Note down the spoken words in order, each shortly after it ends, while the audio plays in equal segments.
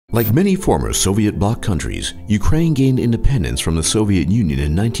Like many former Soviet Bloc countries, Ukraine gained independence from the Soviet Union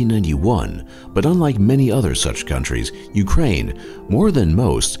in 1991, but unlike many other such countries, Ukraine, more than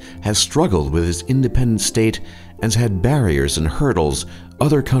most, has struggled with its independent state and has had barriers and hurdles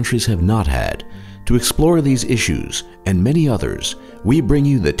other countries have not had. To explore these issues and many others, we bring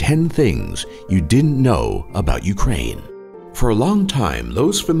you the 10 things you didn't know about Ukraine. For a long time,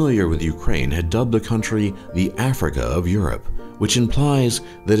 those familiar with Ukraine had dubbed the country the Africa of Europe, which implies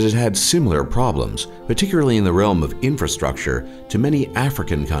that it had similar problems, particularly in the realm of infrastructure, to many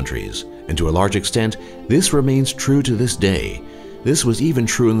African countries, and to a large extent, this remains true to this day. This was even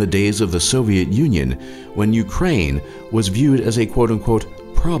true in the days of the Soviet Union, when Ukraine was viewed as a quote-unquote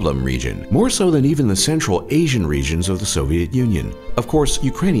problem region, more so than even the Central Asian regions of the Soviet Union. Of course,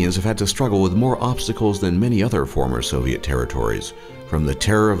 Ukrainians have had to struggle with more obstacles than many other former Soviet territories, from the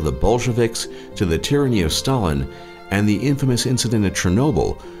terror of the Bolsheviks to the tyranny of Stalin and the infamous incident at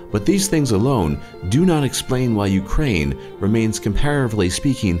Chernobyl, but these things alone do not explain why Ukraine remains, comparatively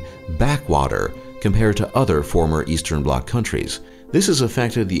speaking, backwater compared to other former Eastern Bloc countries. This has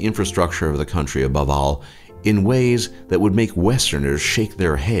affected the infrastructure of the country above all in ways that would make Westerners shake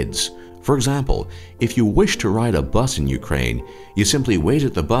their heads. For example, if you wish to ride a bus in Ukraine, you simply wait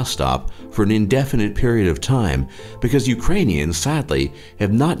at the bus stop for an indefinite period of time because Ukrainians, sadly,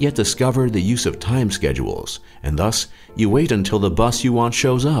 have not yet discovered the use of time schedules, and thus you wait until the bus you want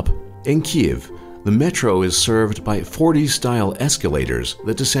shows up. In Kiev, the metro is served by 40s-style escalators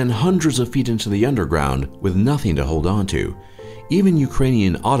that descend hundreds of feet into the underground with nothing to hold on to. Even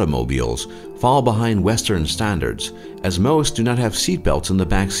Ukrainian automobiles fall behind Western standards, as most do not have seatbelts in the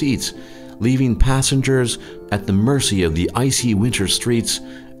back seats, leaving passengers at the mercy of the icy winter streets.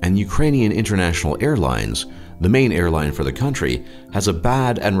 And Ukrainian International Airlines, the main airline for the country, has a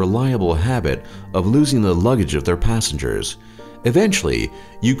bad and reliable habit of losing the luggage of their passengers. Eventually,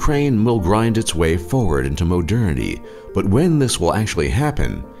 Ukraine will grind its way forward into modernity, but when this will actually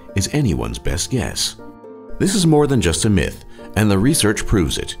happen is anyone's best guess. This is more than just a myth, and the research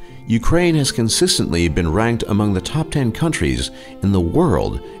proves it. Ukraine has consistently been ranked among the top 10 countries in the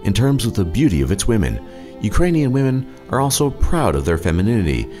world in terms of the beauty of its women. Ukrainian women are also proud of their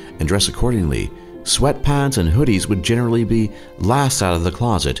femininity and dress accordingly. Sweatpants and hoodies would generally be last out of the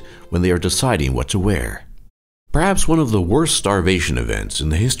closet when they are deciding what to wear. Perhaps one of the worst starvation events in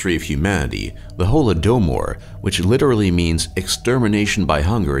the history of humanity, the Holodomor, which literally means extermination by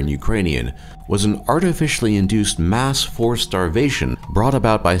hunger in Ukrainian, was an artificially induced mass forced starvation brought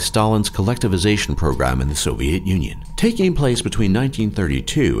about by Stalin's collectivization program in the Soviet Union. Taking place between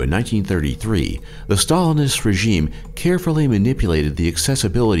 1932 and 1933, the Stalinist regime carefully manipulated the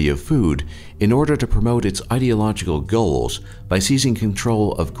accessibility of food in order to promote its ideological goals by seizing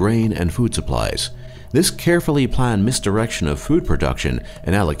control of grain and food supplies. This carefully planned misdirection of food production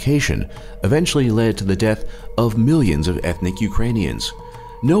and allocation eventually led to the death of millions of ethnic Ukrainians.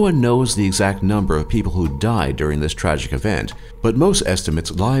 No one knows the exact number of people who died during this tragic event, but most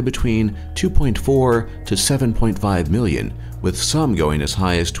estimates lie between 2.4 to 7.5 million, with some going as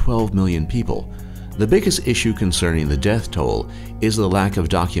high as 12 million people. The biggest issue concerning the death toll is the lack of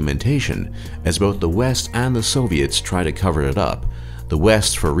documentation, as both the West and the Soviets try to cover it up. The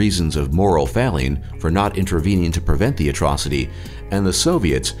West for reasons of moral failing, for not intervening to prevent the atrocity, and the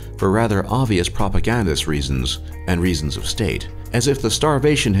Soviets for rather obvious propagandist reasons and reasons of state. As if the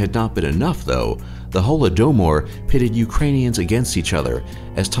starvation had not been enough, though, the Holodomor pitted Ukrainians against each other,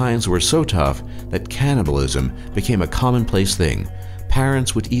 as times were so tough that cannibalism became a commonplace thing.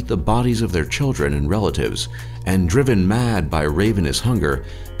 Parents would eat the bodies of their children and relatives, and driven mad by ravenous hunger,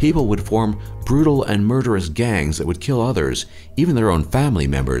 people would form brutal and murderous gangs that would kill others, even their own family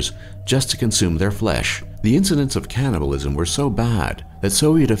members, just to consume their flesh. The incidents of cannibalism were so bad that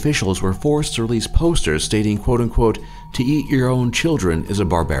Soviet officials were forced to release posters stating, quote-unquote, "To eat your own children is a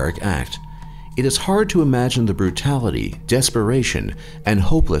barbaric act." It is hard to imagine the brutality, desperation, and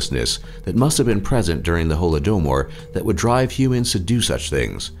hopelessness that must have been present during the Holodomor that would drive humans to do such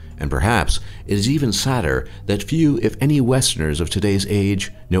things. And perhaps it is even sadder that few, if any, Westerners of today's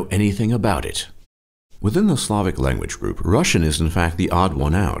age know anything about it. Within the Slavic language group, Russian is in fact the odd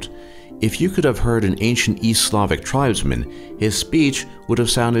one out. If you could have heard an ancient East Slavic tribesman, his speech would have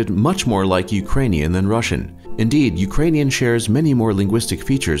sounded much more like Ukrainian than Russian. Indeed, Ukrainian shares many more linguistic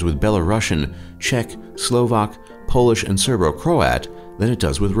features with Belarusian, Czech, Slovak, Polish, and Serbo-Croat than it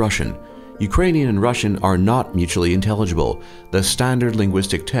does with Russian. Ukrainian and Russian are not mutually intelligible, the standard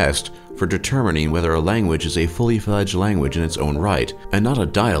linguistic test for determining whether a language is a fully fledged language in its own right, and not a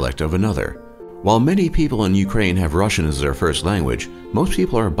dialect of another. While many people in Ukraine have Russian as their first language, most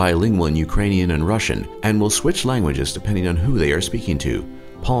people are bilingual in Ukrainian and Russian, and will switch languages depending on who they are speaking to.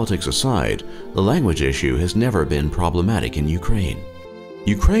 Politics aside, the language issue has never been problematic in Ukraine.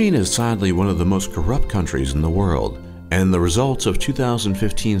 Ukraine is sadly one of the most corrupt countries in the world, and the results of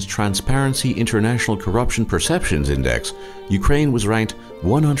 2015's Transparency International Corruption Perceptions Index, Ukraine was ranked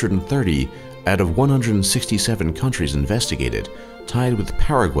 130 out of 167 countries investigated, tied with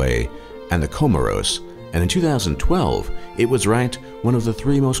Paraguay and the Comoros, and in 2012, it was ranked one of the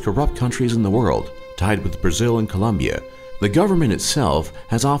 3 most corrupt countries in the world, tied with Brazil and Colombia. The government itself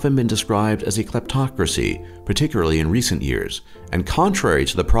has often been described as a kleptocracy, particularly in recent years, and contrary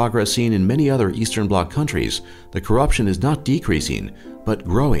to the progress seen in many other Eastern Bloc countries, the corruption is not decreasing, but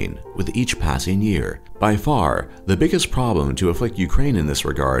growing with each passing year. By far, the biggest problem to afflict Ukraine in this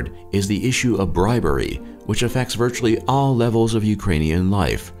regard is the issue of bribery, which affects virtually all levels of Ukrainian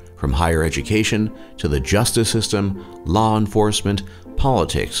life, from higher education to the justice system, law enforcement,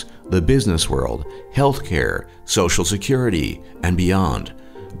 politics, the business world, healthcare, social security, and beyond.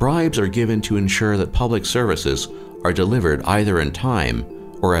 Bribes are given to ensure that public services are delivered either in time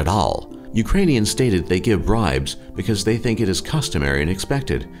or at all. Ukrainians stated they give bribes because they think it is customary and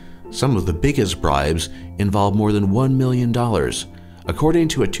expected. Some of the biggest bribes involve more than $1 million. According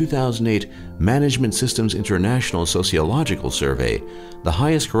to a 2008 Management Systems International sociological survey, the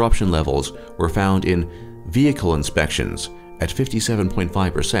highest corruption levels were found in vehicle inspections at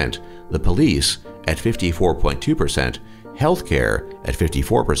 57.5%, the police at 54.2%, healthcare at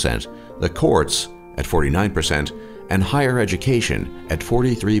 54%, the courts at 49%, and higher education at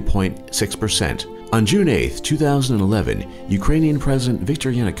 43.6%. On June 8, 2011, Ukrainian President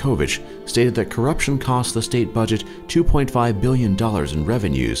Viktor Yanukovych stated that corruption costs the state budget $2.5 billion in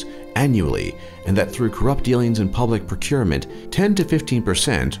revenues annually, and that through corrupt dealings in public procurement, 10 to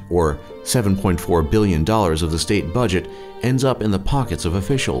 15%, or $7.4 billion of the state budget, ends up in the pockets of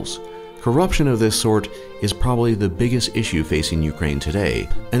officials. Corruption of this sort is probably the biggest issue facing Ukraine today,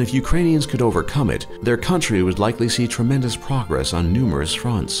 and if Ukrainians could overcome it, their country would likely see tremendous progress on numerous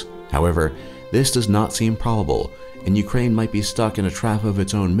fronts. However, this does not seem probable, and Ukraine might be stuck in a trap of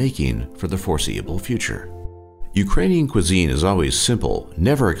its own making for the foreseeable future. Ukrainian cuisine is always simple,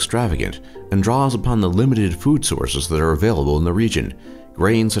 never extravagant, and draws upon the limited food sources that are available in the region.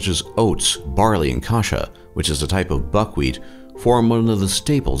 Grains such as oats, barley, and kasha, which is a type of buckwheat, form one of the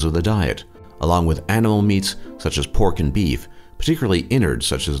staples of the diet, along with animal meats such as pork and beef, particularly innards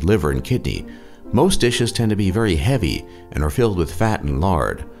such as liver and kidney. Most dishes tend to be very heavy and are filled with fat and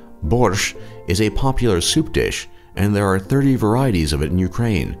lard. Borscht is a popular soup dish, and there are 30 varieties of it in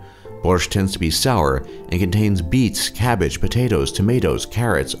Ukraine. Borscht tends to be sour and contains beets, cabbage, potatoes, tomatoes,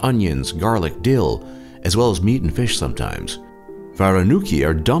 carrots, onions, garlic, dill, as well as meat and fish sometimes. Varenuki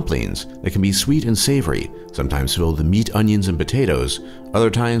are dumplings that can be sweet and savory, sometimes filled with meat, onions, and potatoes, other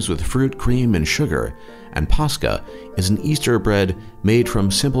times with fruit, cream, and sugar. And paska is an Easter bread made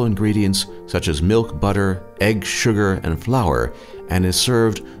from simple ingredients such as milk, butter, egg, sugar, and flour, and is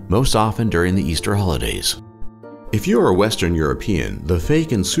served most often during the Easter holidays. If you are a Western European, the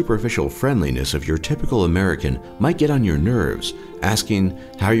fake and superficial friendliness of your typical American might get on your nerves, asking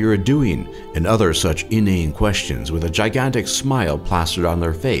how you're doing and other such inane questions with a gigantic smile plastered on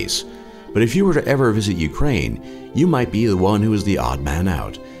their face. But if you were to ever visit Ukraine, you might be the one who is the odd man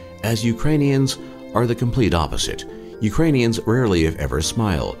out, as Ukrainians are the complete opposite. Ukrainians rarely if ever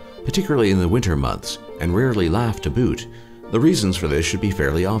smile, particularly in the winter months, and rarely laugh to boot. The reasons for this should be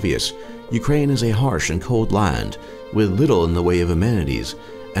fairly obvious. Ukraine is a harsh and cold land, with little in the way of amenities,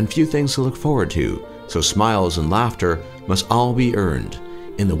 and few things to look forward to, so smiles and laughter must all be earned.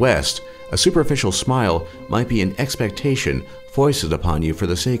 In the West, a superficial smile might be an expectation foisted upon you for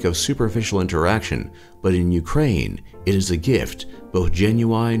the sake of superficial interaction, but in Ukraine, it is a gift, both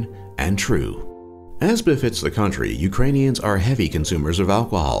genuine and true. As befits the country, Ukrainians are heavy consumers of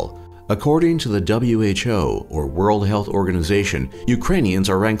alcohol. According to the WHO, or World Health Organization, Ukrainians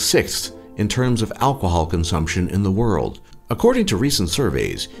are ranked 6th in terms of alcohol consumption in the world. According to recent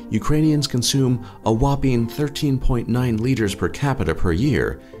surveys, Ukrainians consume a whopping 13.9 liters per capita per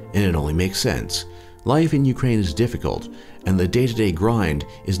year, and it only makes sense. Life in Ukraine is difficult, and the day-to-day grind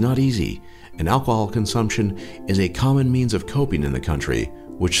is not easy, and alcohol consumption is a common means of coping in the country,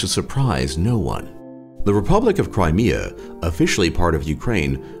 which should surprise no one. The Republic of Crimea, officially part of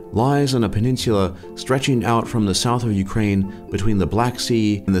Ukraine, lies on a peninsula stretching out from the south of Ukraine between the Black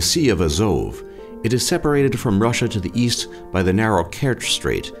Sea and the Sea of Azov. It is separated from Russia to the east by the narrow Kerch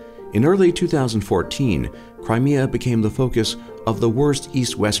Strait. In early 2014, Crimea became the focus of the worst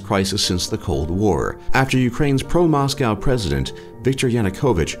East-West crisis since the Cold War, after Ukraine's pro-Moscow president Viktor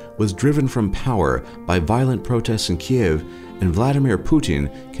Yanukovych was driven from power by violent protests in Kiev, and Vladimir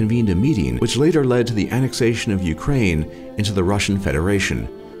Putin convened a meeting which later led to the annexation of Ukraine into the Russian Federation.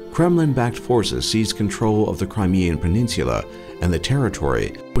 Kremlin-backed forces seized control of the Crimean Peninsula, and the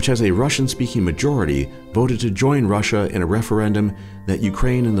territory, which has a Russian-speaking majority, voted to join Russia in a referendum that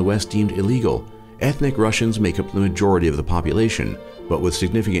Ukraine and the West deemed illegal. Ethnic Russians make up the majority of the population, but with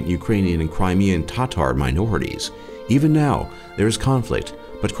significant Ukrainian and Crimean Tatar minorities. Even now, there is conflict,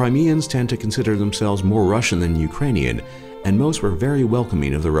 but Crimeans tend to consider themselves more Russian than Ukrainian, and most were very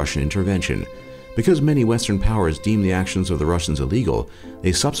welcoming of the Russian intervention. Because many Western powers deemed the actions of the Russians illegal,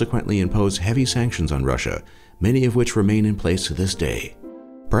 they subsequently imposed heavy sanctions on Russia, many of which remain in place to this day.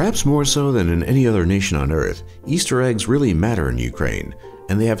 Perhaps more so than in any other nation on Earth, Easter eggs really matter in Ukraine,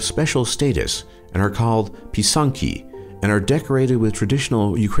 and they have special status and are called pisanki, and are decorated with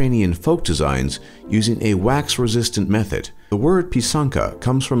traditional Ukrainian folk designs using a wax-resistant method. The word pisanka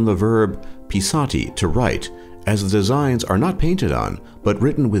comes from the verb pisati, to write, as the designs are not painted on, but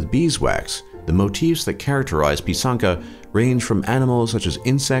written with beeswax. The motifs that characterize pisanka range from animals such as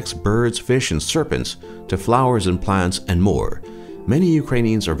insects, birds, fish, and serpents, to flowers and plants, and more. Many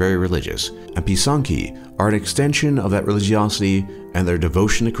Ukrainians are very religious, and pisanki are an extension of that religiosity and their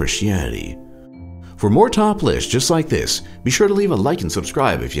devotion to Christianity. For more top lists just like this, be sure to leave a like and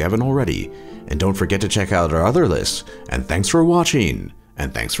subscribe if you haven't already. And don't forget to check out our other lists. And thanks for watching,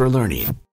 and thanks for learning.